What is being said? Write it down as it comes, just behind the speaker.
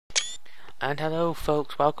And hello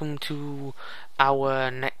folks, welcome to our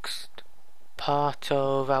next part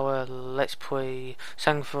of our Let's Play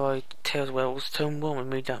Sang-Froid Tales of Werewolves Tome 1 with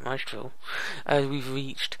me, Dark Mistro, as we've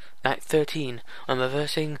reached Night 13 on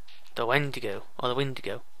reversing the Wendigo, or the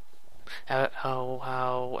Windigo,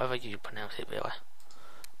 however you pronounce it really.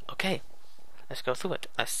 Okay, let's go through it,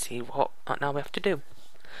 let's see what now we have to do.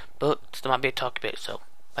 But there might be a talky bit, so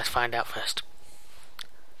let's find out first.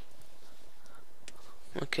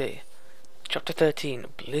 Okay. Chapter 13,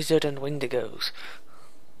 Blizzard and Wendigos.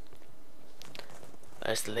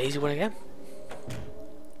 There's the lazy one again.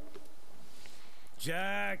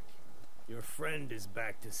 Jack, your friend is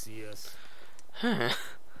back to see us.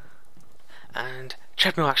 And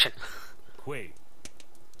treadmill action. Quay,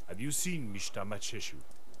 have you seen Mishta Machishu,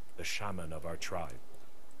 the shaman of our tribe?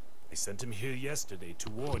 I sent him here yesterday to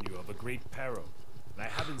warn you of a great peril, and I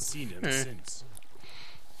haven't seen him since.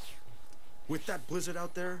 With that blizzard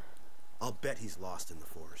out there, I'll bet he's lost in the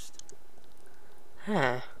forest.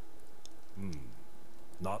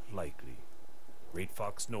 Not likely. Great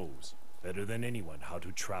Fox knows, better than anyone, how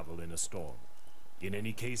to travel in a storm. In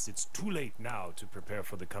any case, it's too late now to prepare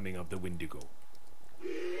for the coming of the Windigo.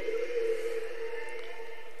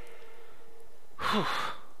 Now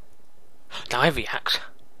I react.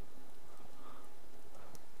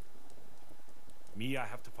 Me, I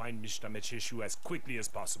have to find Mishta Machishu as quickly as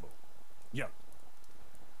possible. Yeah.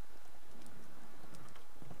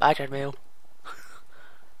 Bye, treadmill.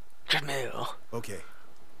 Treadmill. Okay,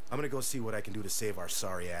 I'm gonna go see what I can do to save our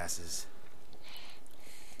sorry asses.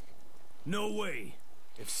 No way.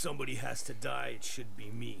 If somebody has to die, it should be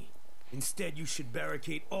me. Instead, you should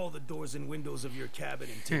barricade all the doors and windows of your cabin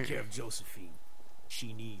and take care of Josephine.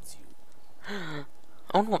 She needs you.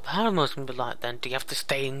 I wonder what the animal's gonna be like then. Do you have to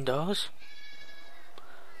stay indoors?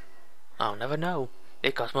 I'll never know.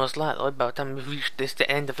 Because most likely, by the time we reach the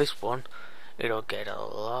end of this one, it'll get a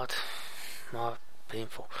lot more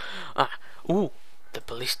painful. Ooh, the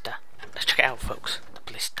ballista. Let's check it out, folks. The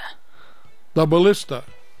ballista. The ballista.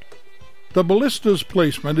 The ballista's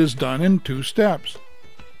placement is done in 2 steps.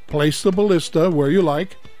 Place the ballista where you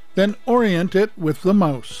like, then orient it with the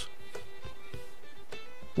mouse.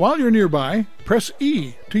 While you're nearby, press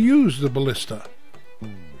E to use the ballista.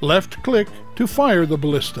 Left click to fire the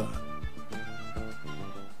ballista.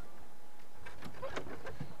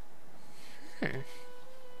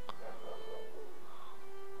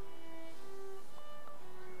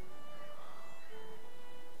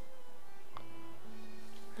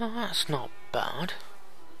 Well, that's not bad.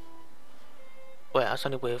 Wait, that's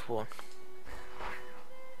only wave 1.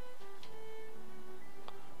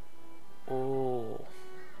 Oh.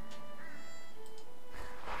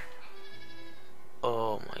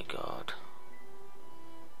 Oh my god.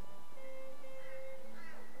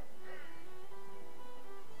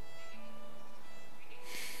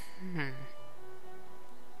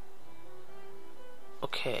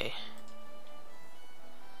 Okay.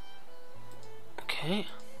 Okay.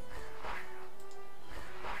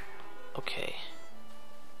 Okay.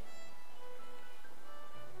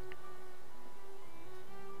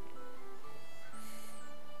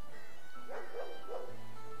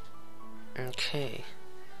 Okay.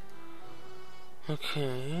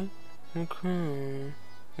 Okay. Okay.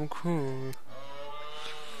 Okay.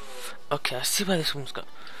 Okay, I see where this one's going.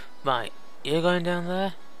 Right, you're going down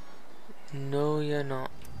there? No, you're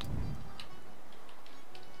not.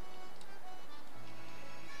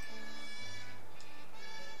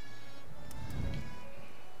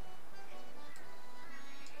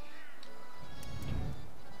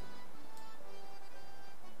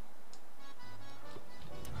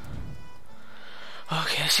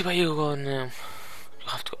 Okay, I see where you're going now. You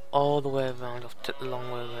have to go all the way around, you have to take the long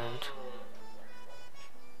way around.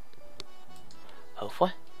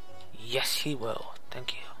 Hopefully? Yes, he will.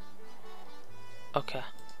 Thank you. Okay.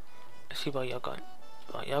 I see where you're going.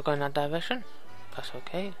 Right, you're going that direction? That's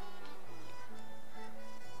okay.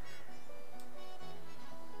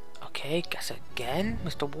 Okay, guess again,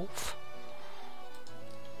 Mr. Wolf.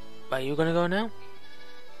 Where are you gonna go now?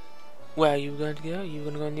 Where are you going to go? Are you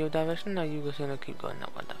going to go in the other direction, or are you just going to keep going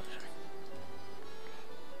that one direction?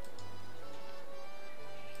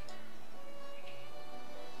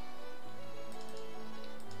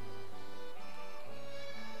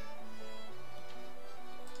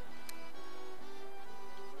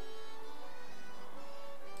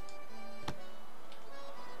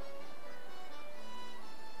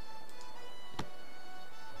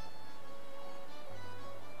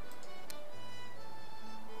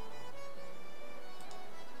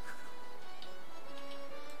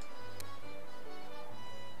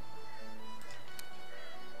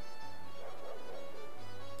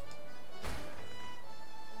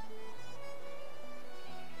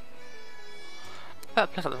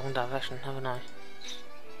 got placed at the wrong direction, haven't I?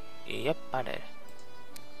 Yep, I did.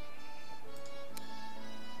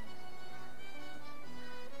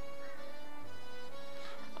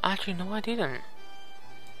 Actually, no, I didn't.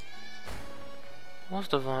 What's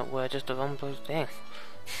the right word? Just the wrong place there.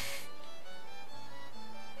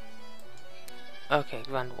 Okay,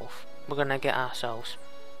 Grand Wolf. We're gonna get ourselves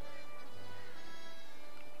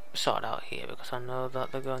sorted out here because I know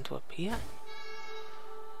that they're going to appear.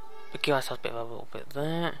 We give ourselves a bit of a little bit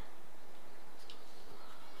there.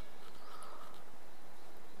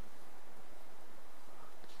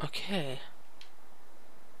 Okay.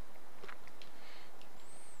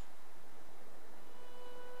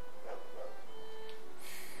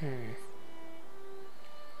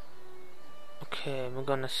 Okay, we're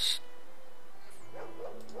gonna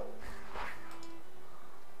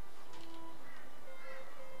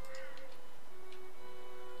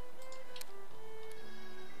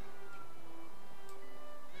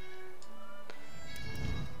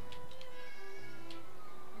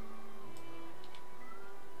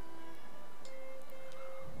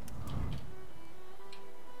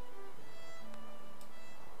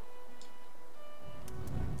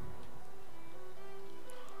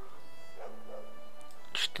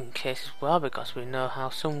just in case as well, because we know how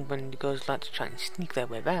some Wendigos like to try and sneak their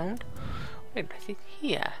way around. Wait, is it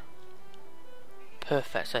here?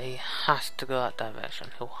 Perfect, so he has to go that direction.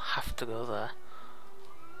 He'll have to go there.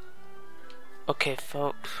 Okay,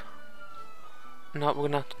 folks. Now what we're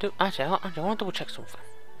gonna have to do. Actually, I want to double check something.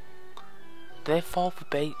 Do they fall for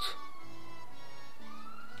bait?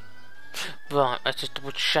 Right, let's just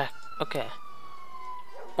double check. Okay.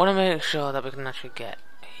 Want to make sure that we can actually get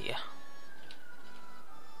here.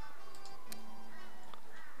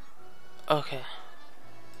 Okay.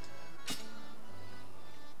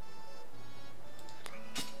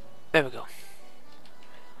 There we go.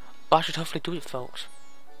 Well, I should hopefully do it, folks.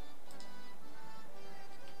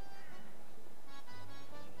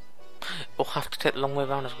 We'll have to take the long way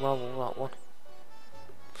around as well with that one.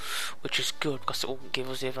 Which is good, because it will give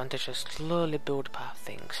us the advantage to slowly build up our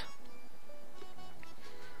things.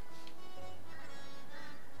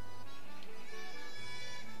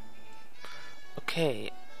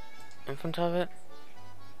 Okay. In front of it.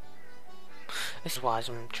 This is why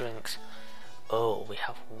some drinks. Oh, we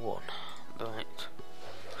have one. Right.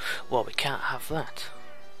 Well, we can't have that.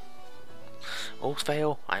 All's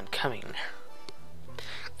fail, I'm coming.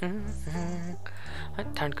 Right,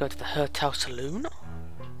 time to go to the hotel saloon.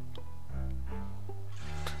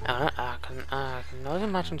 I can always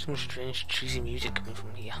imagine some strange cheesy music coming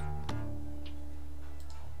from here.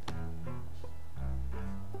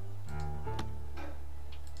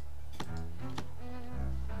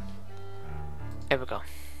 Here we go.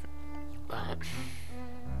 Right.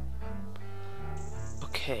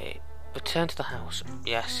 Okay, return to the house.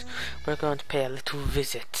 Yes, we're going to pay a little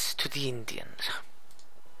visit to the Indians.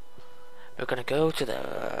 We're going to go to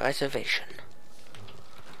the reservation.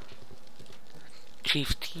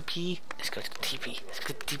 Chief's TP. Let's go to the TP. Let's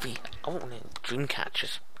go to the TP. I want one of the dream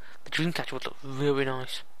catchers. The dream catcher would look really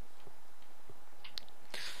nice.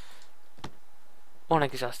 One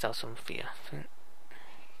that gives ourselves some fear.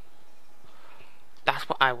 That's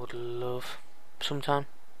what I would love sometime.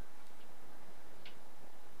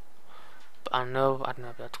 But I know I'd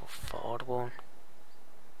never be able to afford one.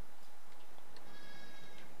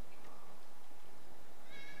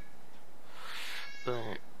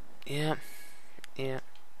 But yeah.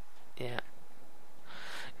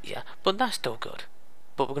 But that's still good.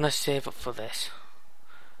 But we're gonna save up for this.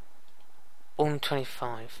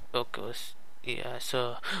 125. Oh goes. Yeah,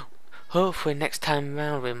 so hopefully next time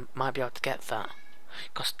round we might be able to get that.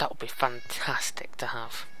 Because that would be fantastic to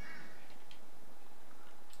have.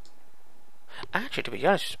 Actually, to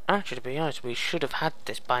be honest, we should have had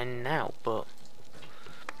this by now, but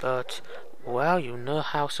well, you know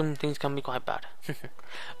how some things can be quite bad.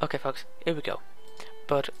 Okay, folks, here we go.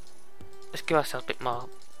 But let's give ourselves a bit more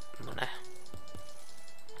money.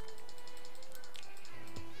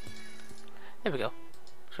 There we go.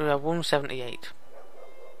 So we have 178.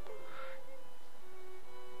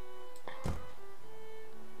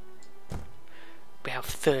 We have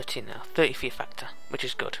 30 now, 30 fear factor, which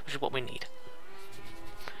is good, which is what we need.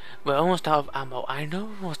 We're almost out of ammo. I know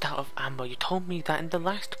we're almost out of ammo. You told me that in the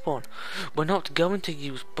last one. We're not going to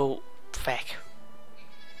use bolt feck.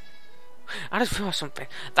 I just realised something.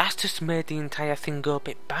 That's just made the entire thing go a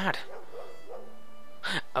bit bad.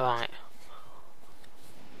 Alright.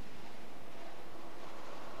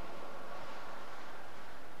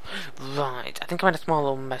 Right, I think I made a small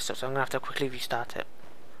little mess up, so I'm going to have to quickly restart it.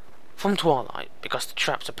 From Twilight, because the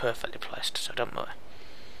traps are perfectly placed, so don't worry.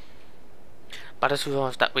 But I just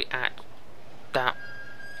realised that we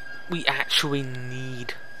actually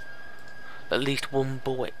need at least one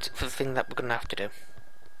bullet for the thing that we're gonna have to do.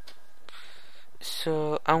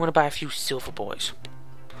 So I'm gonna buy a few silver bullets.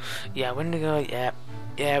 Yeah, when they go,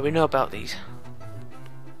 yeah, we know about these.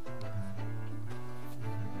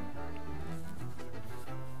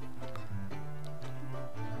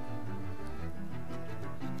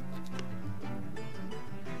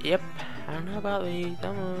 Yep, I know about these.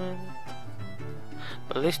 Come on.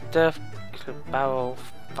 Ballista, barrel,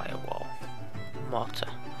 firewall, mortar.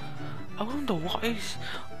 I wonder what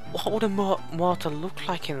would a mortar look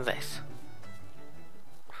like in this?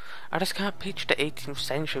 I just can't picture the 18th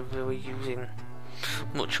century really using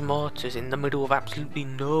much mortars in the middle of absolutely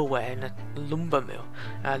nowhere in a lumber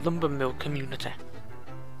mill community.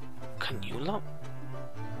 Can you lot?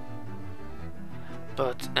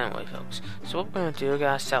 But anyway, folks, so what we're going to do, we're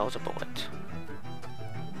going to sell a bullet.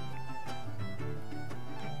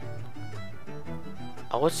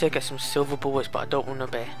 I would say get some silver bullets, but I don't want to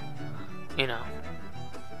be, you know.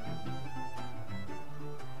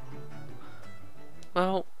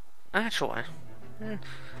 Well, actually,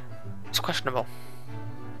 it's questionable.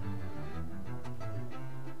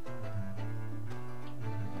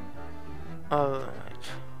 Alright.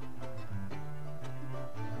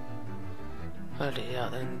 Oh yeah,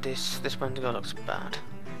 then this window looks bad.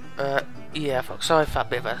 Yeah, folks, sorry for that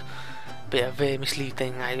bit of a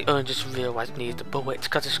misleading. I only just realised we needed the bullets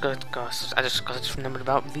because I just remembered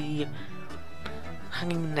about the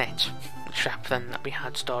hanging net trap then that we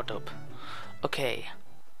had stored up. Okay.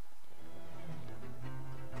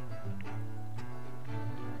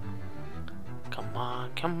 Come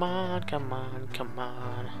on, come on, come on, come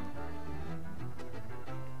on.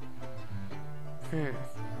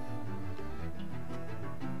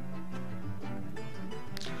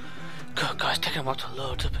 God, guys, taking a while to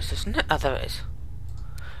load up, isn't it? Ah, there it is.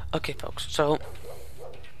 Okay, folks, so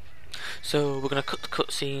we're gonna cut the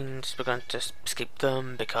cutscenes, we're gonna just skip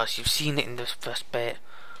them because you've seen it in this first bit.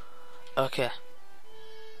 Okay.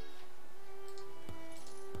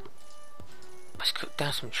 Let's cut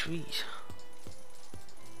down some trees.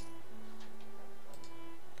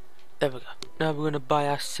 There we go. Now we're gonna buy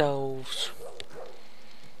ourselves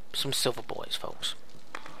some silver bullets, folks.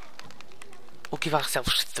 We'll give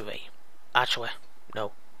ourselves 3. Actually,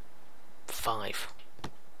 no. 5.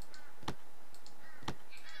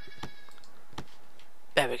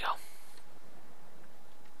 There we go.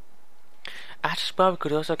 Actually, well, we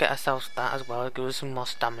could also get ourselves that as well, give us some more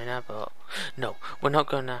stamina, but no, we're not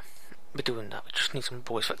gonna be doing that. We just need some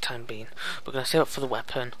bullets for the time being. We're gonna save up for the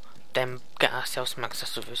weapon, then get ourselves some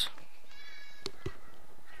accessories.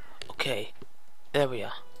 Okay, there we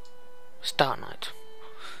are. Start night.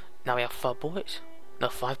 Now we have 4 bullets. No,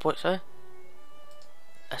 5 bullets, sorry.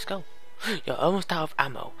 Let's go. You're almost out of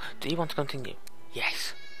ammo. Do you want to continue?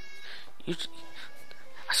 Yes.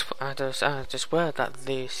 I just swear that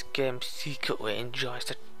this game secretly enjoys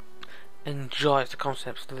the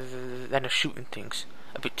concepts then of shooting things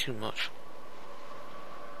a bit too much.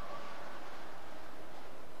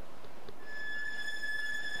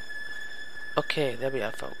 Okay, there we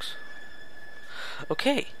are, folks.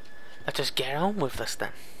 Okay, let's just get on with this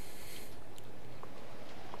then.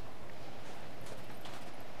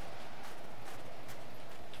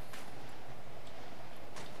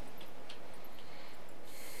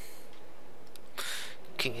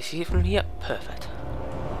 Can you see it from here? Perfect.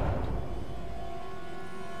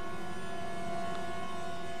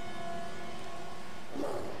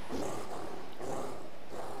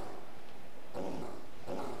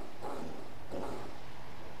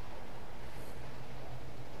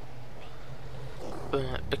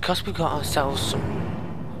 Because we got ourselves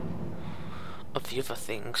some of the other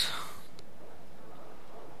things,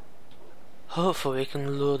 hopefully we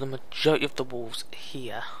can lure the majority of the wolves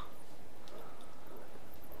here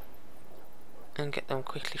and get them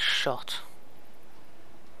quickly shot.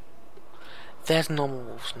 There's normal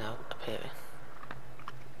wolves now appearing.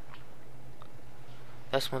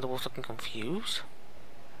 There's some of the wolves looking confused.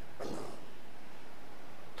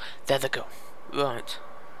 There they go. Right.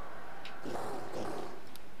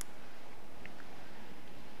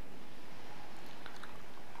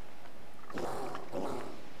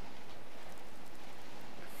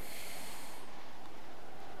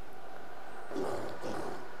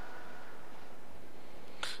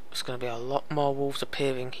 There's going to be a lot more wolves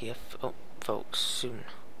appearing here, folks, soon.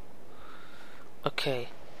 Okay.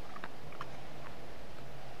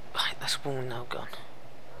 Right, that's one now gone.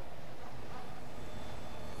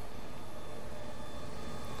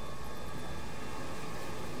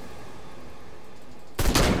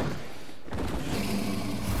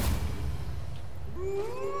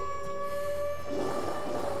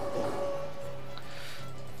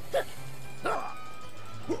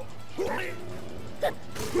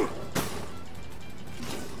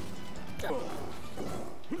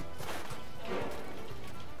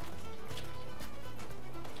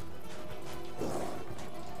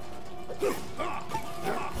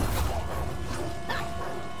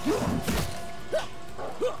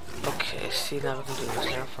 Okay, see now we can do this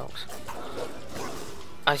now, folks.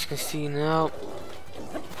 As you can see now,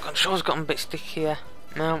 controls gotten a bit stickier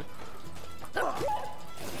now. You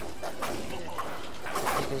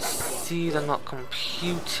can see they're not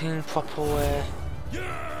computing proper way.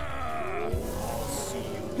 I'll see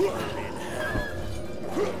you burn in hell.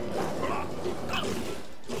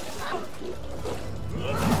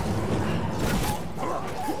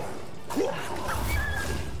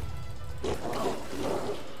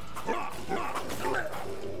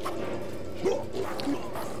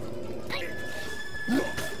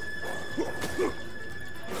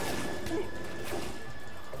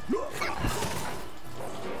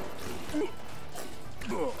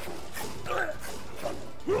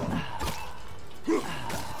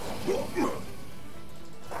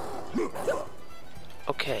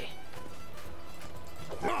 Okay.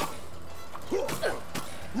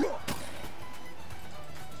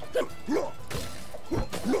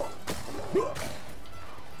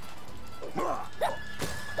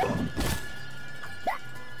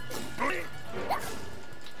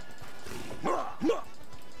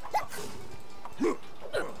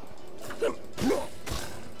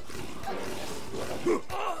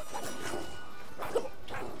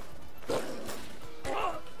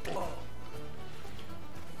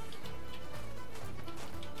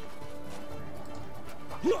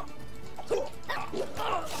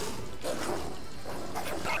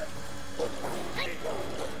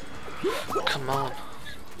 Come on.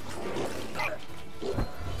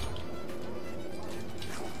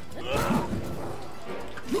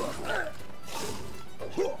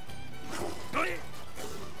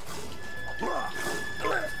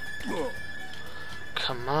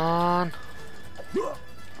 Come on.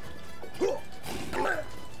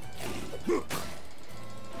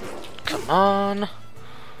 Come on.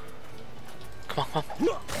 Come on, come on. Come on.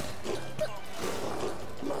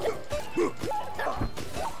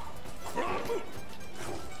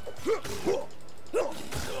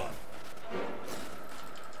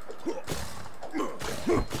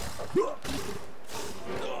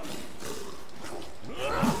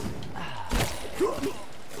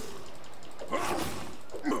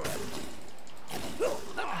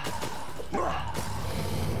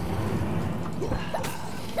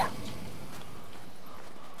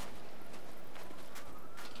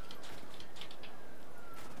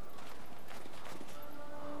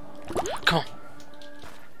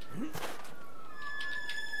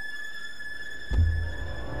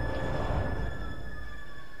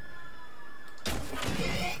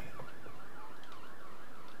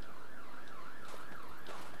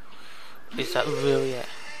 Is that really it?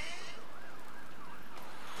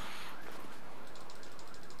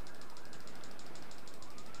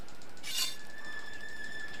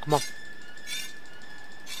 Come on.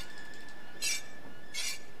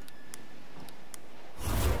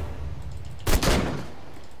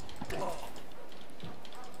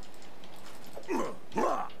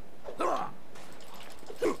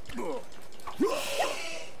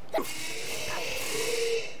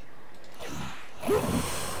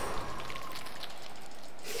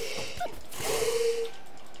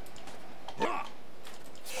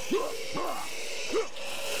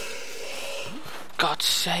 God's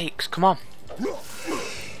sakes, come on.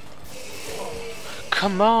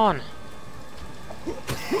 Come on.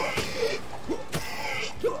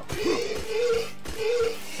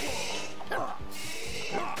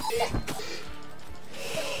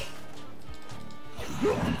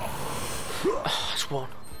 Oh, it's one.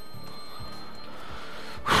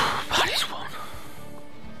 That is one.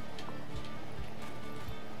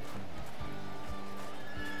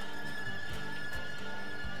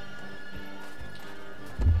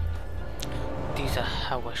 These are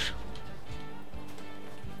hellish.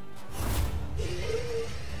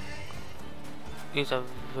 These are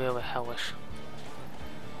really hellish.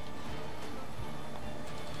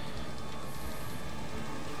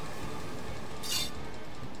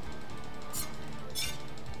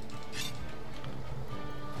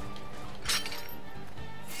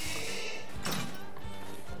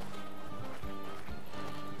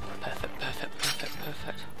 Perfect, perfect, perfect,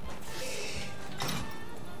 perfect.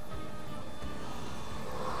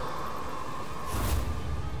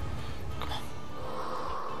 Come on.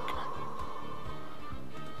 Come on.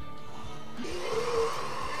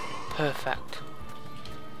 Perfect.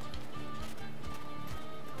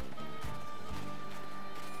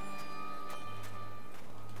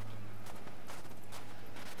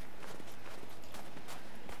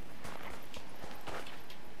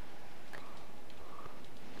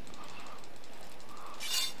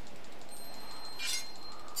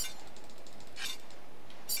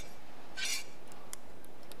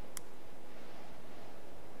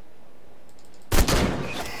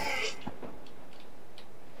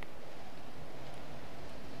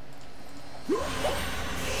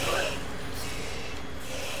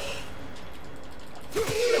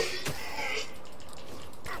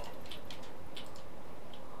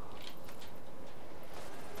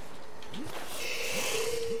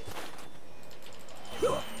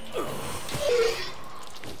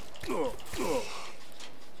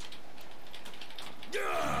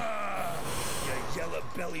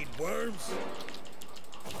 red-bellied worms.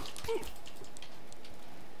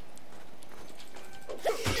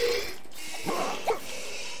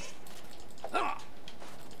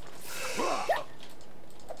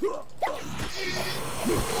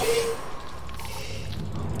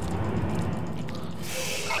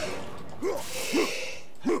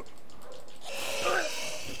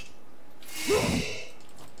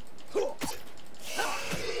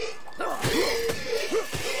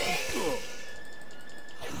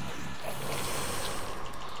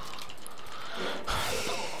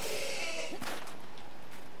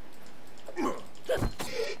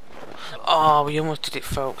 Oh, we almost did it,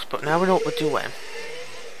 folks, but now we know what we're doing.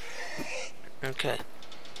 Okay.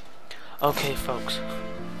 Okay, folks.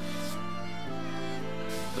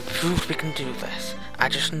 We proved we can do this. I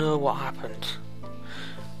just know what happened.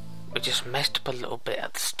 We just messed up a little bit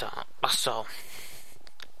at the start. That's all.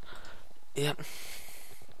 Yep.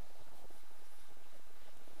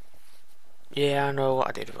 Yeah, I know what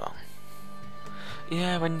I did wrong.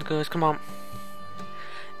 Yeah, Wendigos, come on.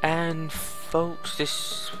 And folks,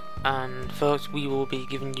 we will be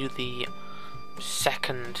giving you the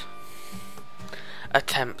second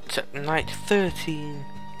attempt at night 13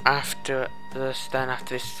 after this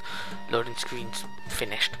loading screen's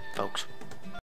finished, folks.